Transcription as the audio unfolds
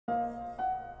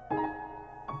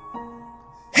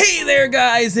Hey there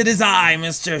guys, it is I,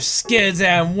 MisterSkids,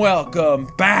 and welcome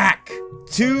back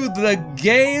to the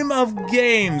game of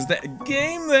games, the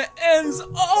game that ends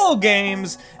all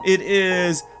games. It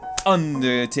is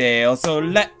Undertale, so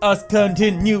let us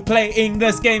continue playing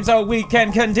this game so we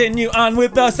can continue on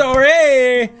with the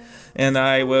story. And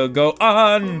I will go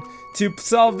on to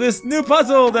solve this new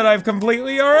puzzle that I've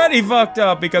completely already fucked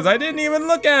up because I didn't even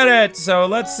look at it. So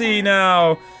let's see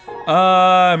now.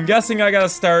 I'm guessing I gotta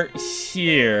start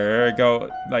here.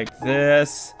 Go like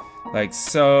this, like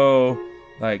so,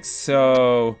 like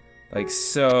so, like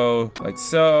so, like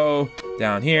so.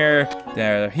 Down here,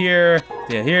 there, here,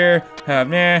 there, here,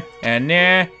 there, and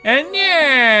there, and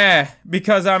yeah.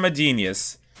 Because I'm a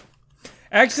genius.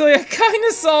 Actually, I kind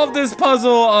of solved this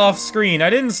puzzle off screen.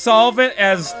 I didn't solve it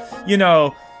as, you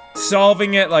know,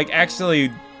 solving it like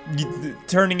actually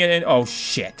turning it in. Oh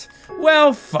shit.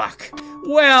 Well, fuck.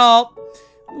 Well,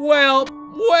 oh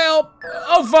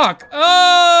fuck!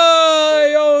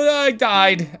 Oh, I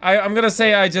died. I'm gonna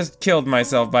say I just killed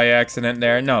myself by accident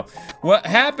there. No, what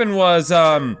happened was,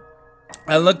 I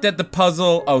looked at the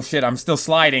puzzle. Oh shit, I'm still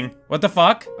sliding. What the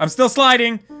fuck? I'm still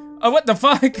sliding. Oh, what the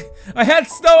fuck? I had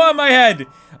snow on my head.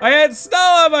 I had snow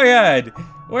on my head.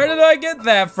 Where did I get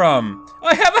that from?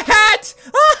 I have a hat!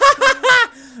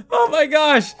 Oh my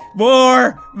gosh!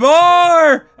 More!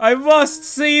 More! I must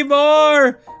see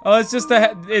more! Oh,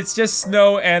 it's just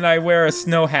snow and I wear a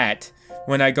snow hat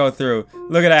when I go through.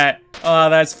 Look at that. Oh,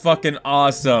 that's fucking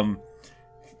awesome.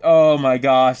 Oh my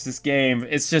gosh, this game.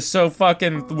 It's just so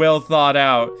fucking well thought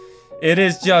out. It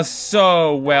is just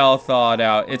so well thought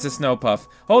out. It's a snow puff.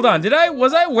 Hold on,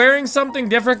 was I wearing something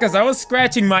different? Because I was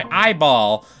scratching my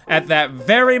eyeball at that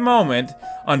very moment,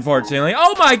 unfortunately.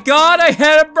 Oh my god, I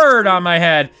had a bird on my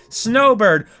head.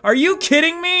 Snowbird. Are you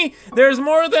kidding me? There's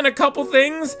more than a couple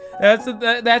things. That's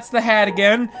the hat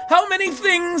again. How many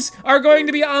things are going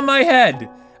to be on my head?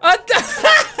 I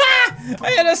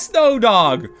had a snow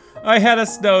dog. I had a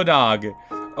snow dog.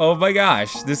 Oh my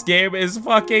gosh, this game is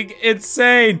fucking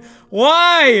insane.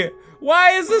 Why?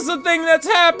 Why is this a thing that's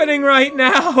happening right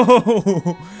now?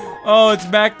 Oh, it's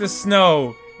back to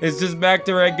snow. It's just back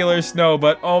to regular snow,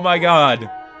 but oh my god.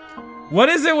 What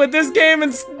is it with this game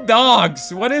and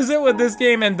dogs? What is it with this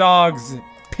game and dogs?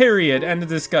 Period. End of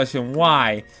discussion.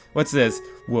 Why? What's this?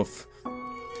 Woof.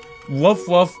 Woof,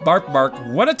 woof, bark, bark.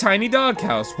 What a tiny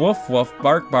doghouse. Woof, woof,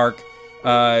 bark, bark.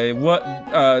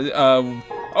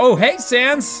 Oh, hey,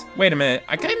 Sans! Wait a minute,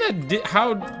 I kinda did,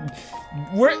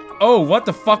 oh, what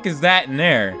the fuck is that in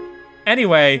there?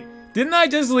 Anyway, didn't I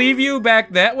just leave you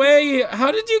back that way? How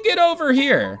did you get over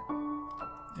here?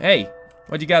 Hey,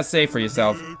 what you gotta say for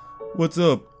yourself? What's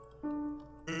up?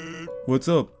 What's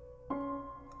up?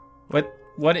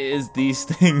 What is these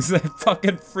things that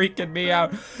fucking freaking me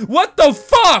out? What the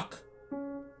fuck?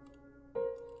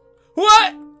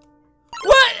 What?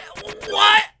 What?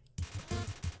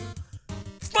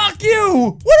 Fuck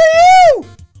you! What are you?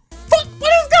 Fuck,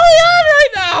 what is going on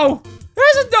right now?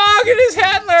 There's a dog and his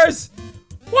handlers!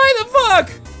 Why the fuck?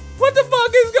 What the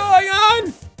fuck is going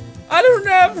on? I don't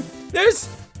know. There's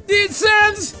the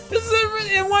Sans. This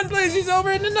is in one place, he's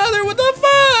over in another. What the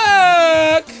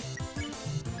fuck?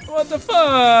 What the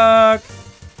fuck?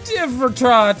 Jib for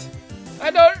trot.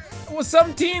 Well,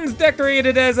 some teens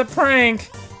decorated as a prank.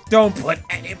 Don't put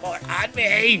any more on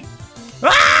me.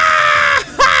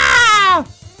 Ah!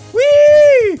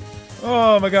 Whee!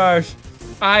 Oh my gosh.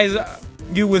 Eyes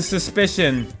you with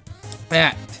suspicion.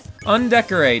 Act.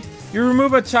 Undecorate. You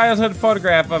remove a childhood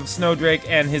photograph of Snowdrake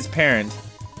and his parent.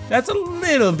 That's a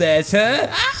little better.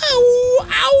 Ow!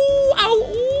 Ow! Ow!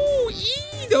 Ooh!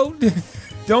 Ee!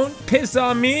 Don't piss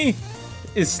on me.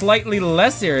 Is slightly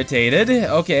less irritated.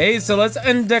 Okay, so let's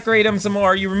undecorate him some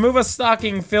more. You remove a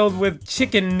stocking filled with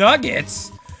chicken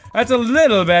nuggets. That's a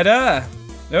little better.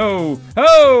 Oh,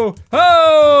 oh,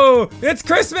 oh! It's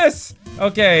Christmas!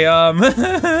 Okay,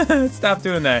 stop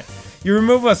doing that. You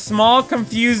remove a small,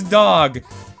 confused dog.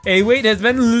 A weight has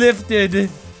been lifted.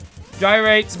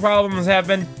 Gyrate's problems have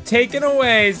been taken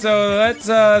away, so let's,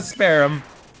 spare him.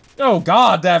 Oh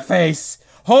god, that face!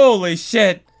 Holy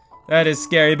shit! That is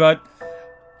scary, but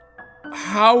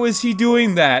how is he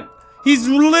doing that? He's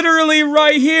literally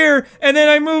right here, and then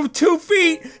I move 2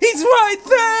 feet. He's right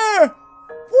there!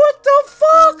 What the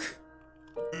fuck?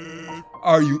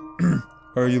 Are you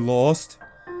lost?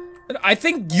 I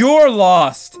think you're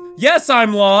lost. Yes,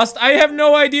 I'm lost. I have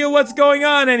no idea what's going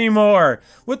on anymore.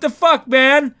 What the fuck,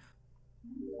 man?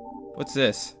 What's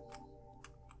this?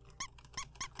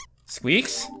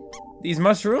 Squeaks? These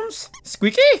mushrooms?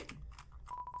 Squeaky?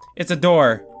 It's a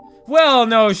door. Well,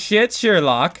 no shit,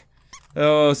 Sherlock.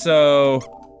 Oh, so,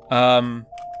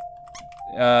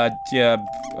 yeah,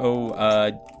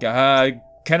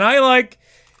 can I, like,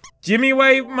 Jimmy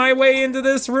my way into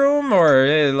this room?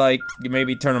 Or, like,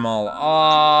 maybe turn them all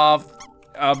off?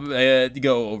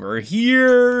 Go over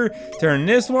here, turn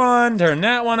this one, turn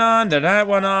that one on, turn that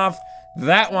one off,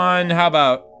 that one. How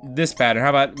about this pattern? How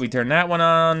about we turn that one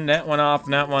on, that one off,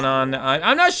 and that one on?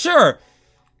 I'm not sure.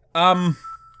 I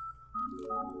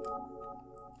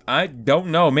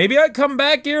don't know. Maybe I'll come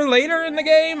back here later in the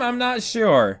game? I'm not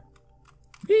sure.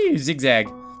 Eee, zigzag.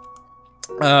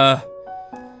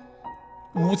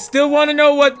 Still want to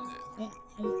know what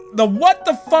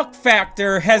the fuck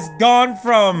factor has gone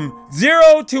from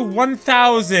 0 to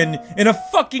 1,000 in a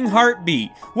fucking heartbeat.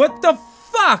 What the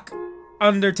fuck,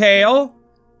 Undertale?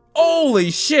 Holy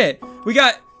shit. We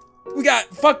got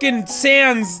fucking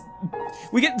Sans.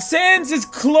 Sans is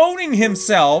cloning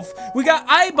himself. We got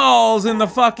eyeballs in the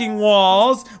fucking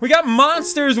walls. We got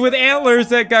monsters with antlers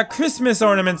that got Christmas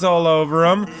ornaments all over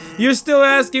them. You're still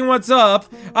asking what's up.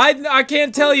 I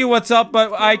can't tell you what's up,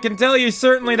 but I can tell you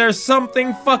certainly there's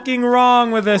something fucking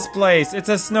wrong with this place. It's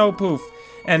a snow poof.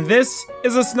 And this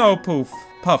is a snow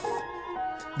puff.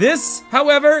 This,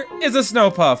 however, is a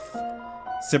snow puff.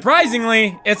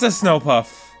 Surprisingly, it's a snow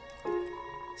puff.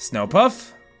 Snow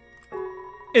puff?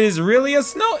 Is it really a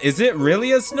snow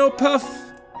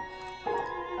puff?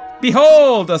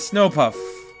 Behold, a snow puff.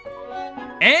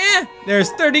 There's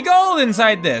 30 gold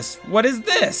inside this. What is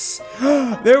this?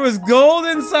 There was gold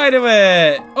inside of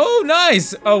it. Oh,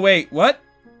 nice. Oh, wait, what?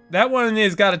 That one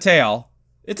has got a tail.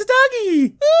 It's a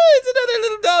doggy. Oh, it's another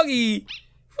little doggy.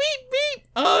 Beep, beep.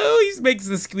 Oh, he makes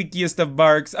the squeakiest of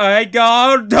barks. I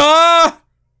got.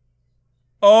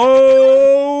 Oh.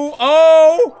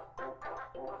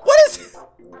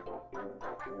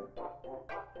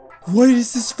 What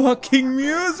is this fucking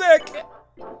music?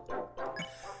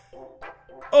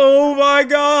 Oh my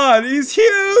god, he's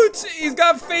huge! He's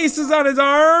got faces on his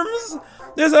arms!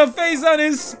 There's a face on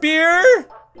his spear!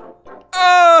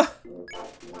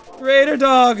 Raider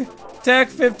dog! Attack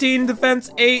 15,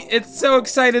 defense 8. It's so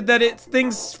excited that it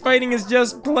thinks fighting is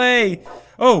just play.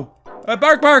 Oh,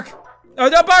 bark! Oh,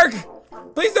 don't bark!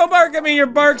 Please don't bark at me, your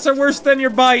barks are worse than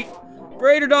your bite.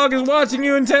 Raider dog is watching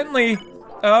you intently.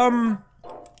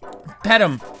 Pet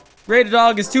him. Raider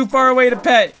dog is too far away to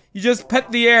pet. You just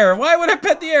pet the air. Why would I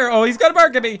pet the air? Oh, he's gonna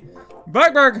bark at me.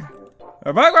 Bark.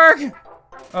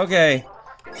 Okay.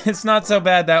 It's not so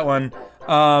bad, that one.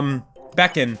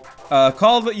 Beckon.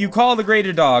 You call the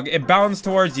greater dog. It bounds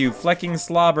towards you, flecking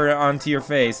slobber onto your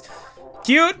face.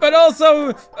 Cute, but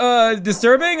also,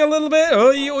 disturbing a little bit.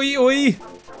 Oi.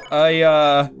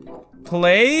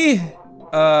 Play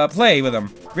with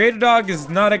him. Greater dog is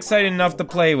not excited enough to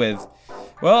play with.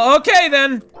 Well, okay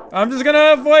then. I'm just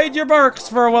gonna avoid your barks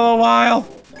for a little while.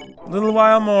 A little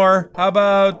while more. How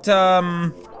about,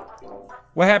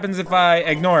 what happens if I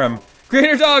ignore him?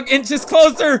 Greater dog inches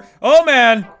closer. Oh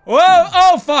man. Whoa,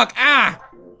 oh fuck, I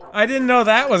didn't know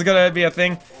that was gonna be a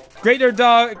thing. Greater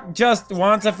dog just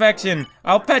wants affection.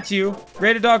 I'll pet you.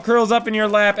 Greater dog curls up in your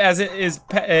lap as it is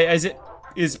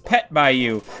pet by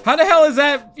you. How the hell is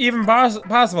that even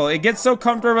possible? It gets so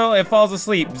comfortable it falls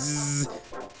asleep. Bzzz.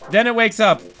 Then it wakes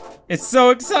up. It's so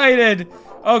excited.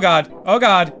 Oh god.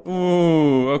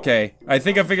 Ooh, okay. I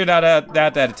think I figured out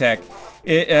that attack.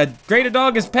 Greater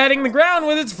dog is patting the ground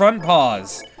with its front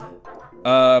paws.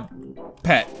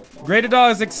 Pet. Greater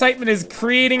dog's excitement is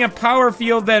creating a power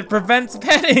field that prevents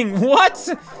petting. What?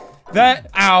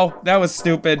 Ow. That was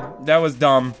stupid. That was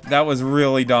dumb. That was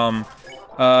really dumb.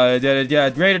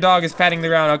 Greater dog is patting the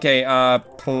ground. Okay,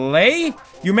 play?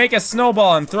 You make a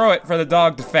snowball and throw it for the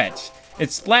dog to fetch. It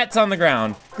splats on the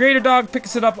ground. Greater dog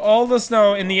picks it up all the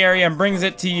snow in the area and brings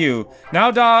it to you.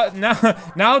 Now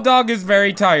dog is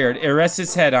very tired. It rests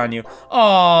its head on you.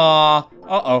 Aww.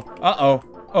 Uh-oh.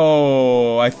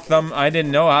 Oh, I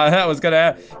didn't know how that was gonna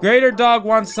happen. Greater dog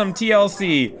wants some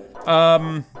TLC.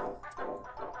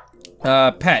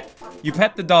 Pet. You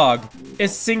pet the dog. It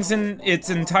sinks in its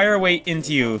entire weight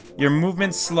into you. Your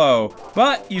movement's slow,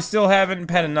 but you still haven't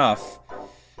pet enough.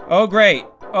 Oh, great.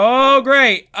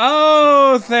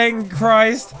 Oh, thank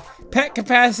Christ. Pet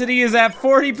capacity is at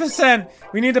 40%.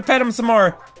 We need to pet him some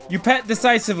more. You pet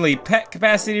decisively. Pet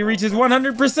capacity reaches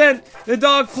 100%. The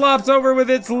dog flops over with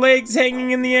its legs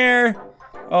hanging in the air.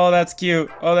 Oh, that's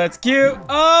cute. Oh,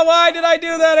 why did I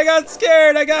do that? I got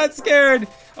scared.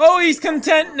 Oh, he's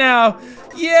content now.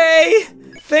 Yay.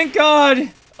 Thank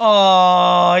God.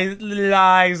 Oh, his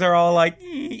eyes are all like,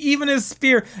 even his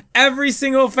spear, every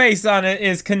single face on it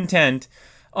is content.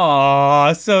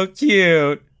 Oh, so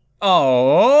cute.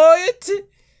 Oh,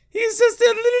 he's just a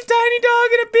little tiny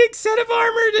dog in a big set of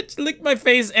armor that licked my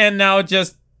face and now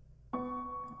just...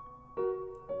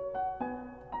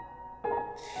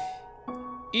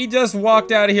 He just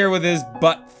walked out of here with his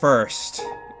butt first.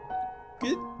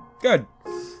 Good. Good.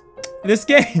 This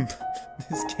game.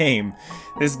 This game.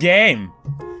 This game.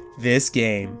 This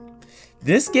game.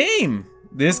 This game.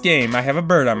 This game. I have a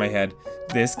bird on my head.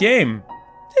 This game.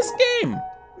 This game.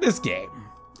 This game.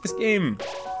 This game.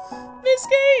 This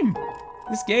game.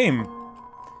 This game.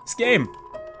 This game.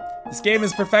 This game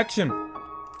is perfection.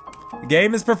 The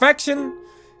game is perfection.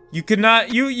 You could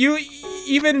not,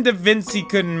 even Da Vinci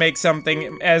couldn't make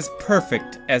something as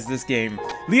perfect as this game.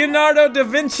 Leonardo da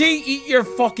Vinci, eat your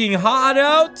fucking heart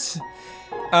out.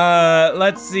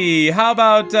 Let's see, how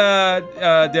about,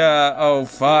 oh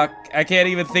fuck, I can't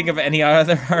even think of any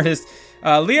other artist.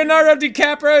 Leonardo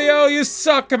DiCaprio, you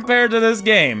suck compared to this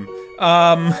game.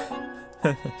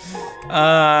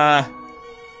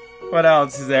 What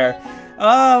else is there?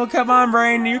 Oh, come on,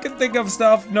 brain. You can think of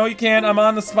stuff. No, you can't. I'm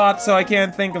on the spot, so I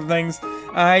can't think of things.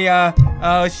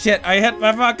 Oh, shit. I hit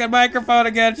my fucking microphone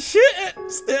again. Shit.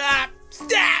 Stop.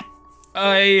 Stop.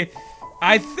 I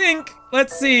think,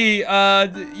 let's see,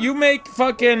 you make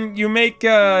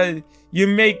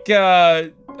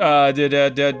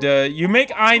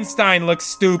Einstein look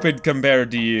stupid compared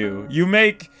to you. You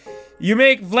make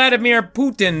Vladimir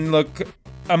Putin look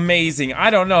amazing. I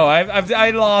don't know.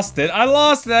 I lost it. I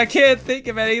lost it. I can't think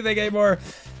of anything anymore.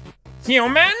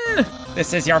 Human,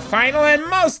 this is your final and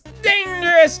most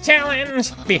dangerous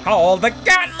challenge. Behold the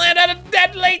gauntlet of the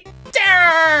deadly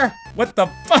terror. What the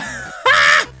fuck?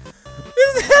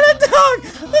 Is that a dog?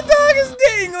 The dog is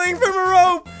dangling from a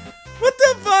rope. What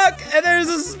the fuck? And there's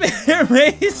a spear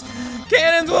mace.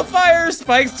 Cannons will fire.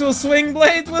 Spikes will swing.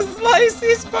 Blades will slice.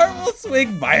 This part will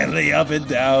swing violently up and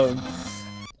down.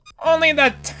 Only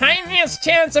the tiniest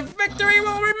chance of victory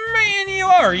will remain.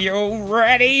 Are you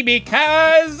ready?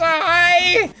 Because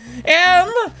I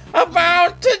am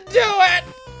about to do it.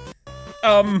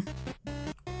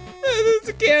 It's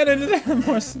a cannon.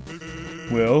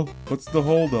 Well, what's the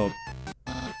holdup?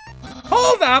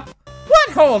 Hold up? What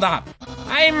hold up?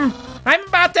 I'm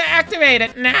about to activate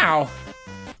it now.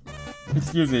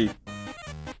 Excuse me.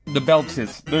 The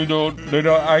belches. They don't,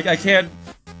 I can't.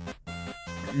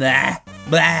 Blah,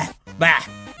 blah, blah.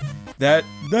 That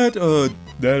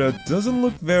doesn't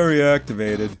look very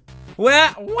activated.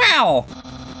 Well,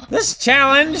 this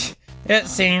challenge, it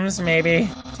seems maybe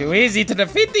too easy to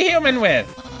defeat the human with.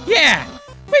 Yeah,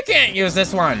 we can't use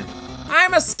this one.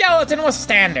 I'm a skeleton with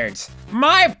standards.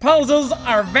 My puzzles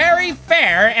are very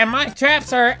fair and my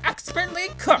traps are expertly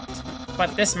cooked.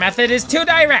 But this method is too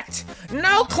direct.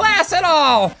 No class at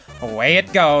all. Away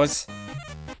it goes.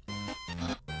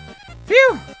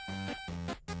 Phew.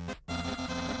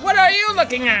 What are you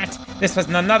looking at? This was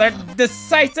another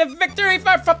decisive victory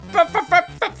for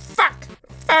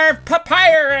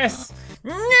Papyrus.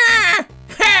 Nah.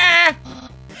 Ha.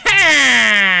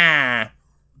 Ha.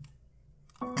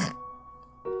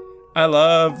 I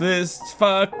love this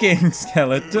fucking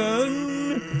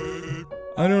skeleton.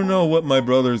 I don't know what my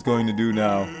brother's going to do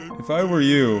now. If I were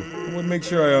you, I would make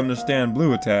sure I understand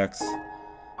blue attacks.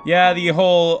 Yeah, the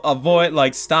whole avoid,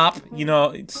 like, stop, you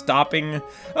know, stopping.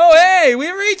 Oh, hey, we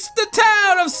reached the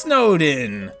town of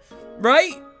Snowdin,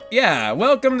 right? Yeah,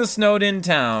 welcome to Snowdin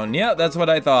Town. Yeah, that's what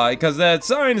I thought, because that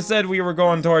sign said we were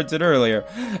going towards it earlier.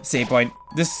 Save point.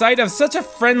 The sight of such a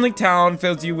friendly town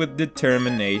fills you with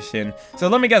determination. So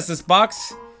let me guess, this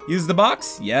box? Use the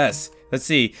box? Yes. Let's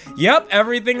see. Yep,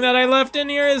 everything that I left in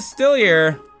here is still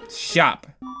here. Shop.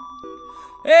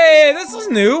 Hey, this is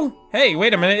new. Hey,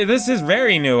 wait a minute, this is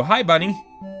very new. Hi, bunny.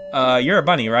 You're a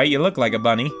bunny, right? You look like a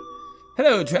bunny.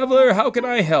 Hello, traveler, how can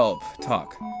I help?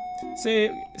 Talk. Say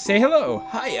hello.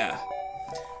 Hiya.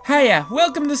 Hiya,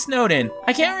 welcome to Snowdin.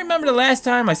 I can't remember the last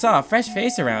time I saw a fresh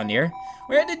face around here.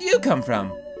 Where did you come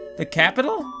from? The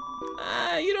capital?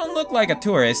 You don't look like a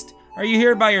tourist. Are you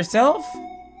here by yourself?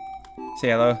 Say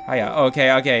hello. Hiya.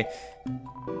 Okay.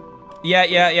 Yeah,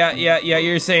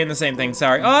 you're saying the same thing,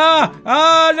 sorry. No,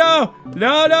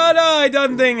 I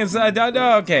done things,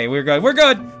 okay, we're good.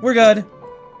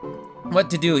 What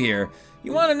to do here?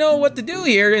 You wanna know what to do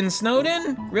here in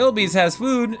Snowdin? Rilby's has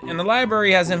food, and the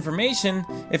library has information.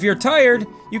 If you're tired,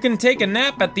 you can take a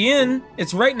nap at the inn.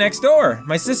 It's right next door.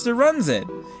 My sister runs it.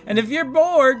 And if you're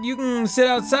bored, you can sit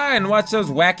outside and watch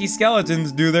those wacky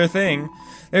skeletons do their thing.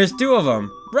 There's two of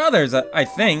them. Brothers, I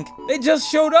think. They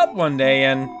just showed up one day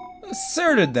and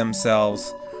asserted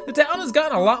themselves. The town has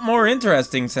gotten a lot more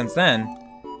interesting since then.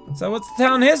 So what's the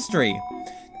town history?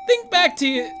 Think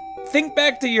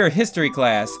back to your history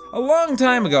class. A long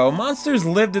time ago, monsters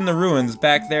lived in the ruins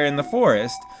back there in the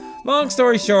forest. Long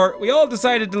story short, we all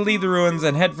decided to leave the ruins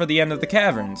and head for the end of the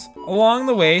caverns. Along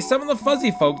the way, some of the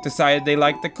fuzzy folk decided they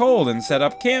liked the cold and set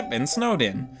up camp in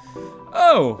Snowdin.